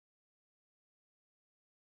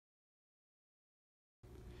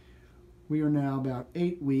We are now about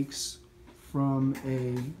 8 weeks from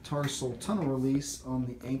a tarsal tunnel release on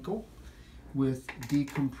the ankle with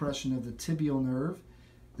decompression of the tibial nerve,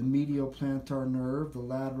 the medial plantar nerve, the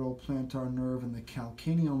lateral plantar nerve, and the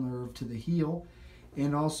calcaneal nerve to the heel.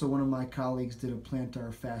 And also one of my colleagues did a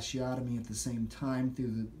plantar fasciotomy at the same time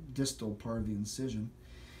through the distal part of the incision.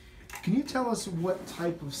 Can you tell us what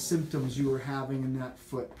type of symptoms you were having in that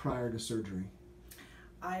foot prior to surgery?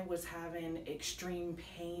 I was having extreme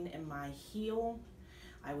pain in my heel.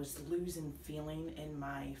 I was losing feeling in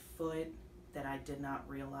my foot that I did not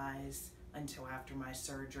realize until after my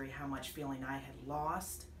surgery how much feeling I had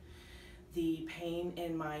lost. The pain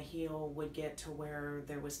in my heel would get to where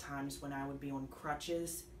there was times when I would be on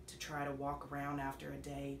crutches to try to walk around after a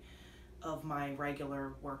day of my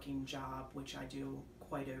regular working job, which I do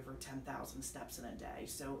quite over 10,000 steps in a day.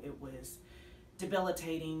 So it was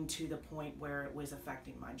debilitating to the point where it was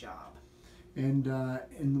affecting my job.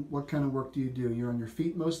 And what kind of work do you do? You're on your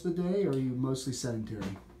feet most of the day, or are you mostly sedentary?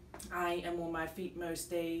 I am on my feet most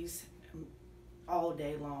days, all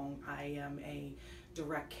day long. I am a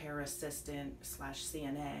direct care assistant /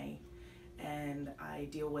 CNA, and I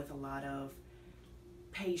deal with a lot of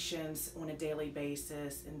patients on a daily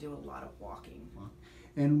basis and do a lot of walking.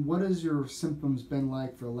 And what has your symptoms been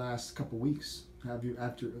like for the last couple weeks?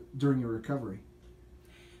 During your recovery?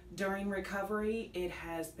 During recovery, it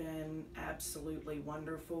has been absolutely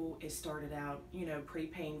wonderful. It started out, pretty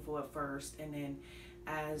painful at first, and then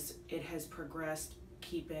as it has progressed,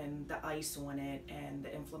 keeping the ice on it and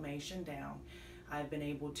the inflammation down, I've been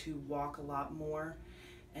able to walk a lot more,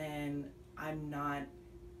 and I'm not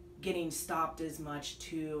getting stopped as much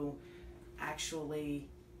to actually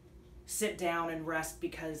sit down and rest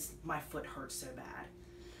because my foot hurts so bad.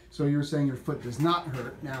 So you're saying your foot does not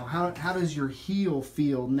hurt. Now, how does your heel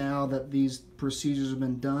feel now that these procedures have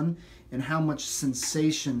been done, and how much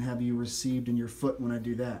sensation have you received in your foot when I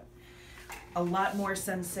do that? A lot more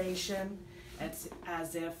sensation. It's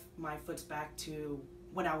as if my foot's back to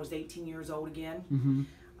when I was 18 years old again. Mm-hmm.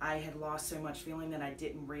 I had lost so much feeling that I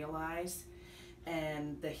didn't realize,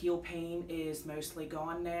 and the heel pain is mostly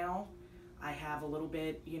gone now. I have a little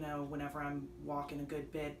bit, whenever I'm walking a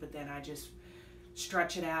good bit, but then I just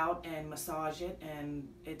stretch it out and massage it, and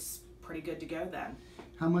it's pretty good to go then.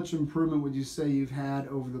 How much improvement would you say you've had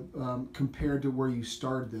over the compared to where you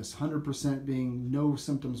started this? 100% being no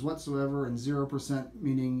symptoms whatsoever, and 0%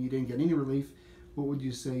 meaning you didn't get any relief. What would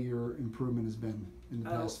you say your improvement has been in the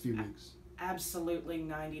past few weeks? Absolutely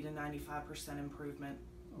 90 to 95% improvement.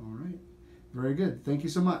 All right. Very good. Thank you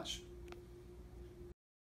so much.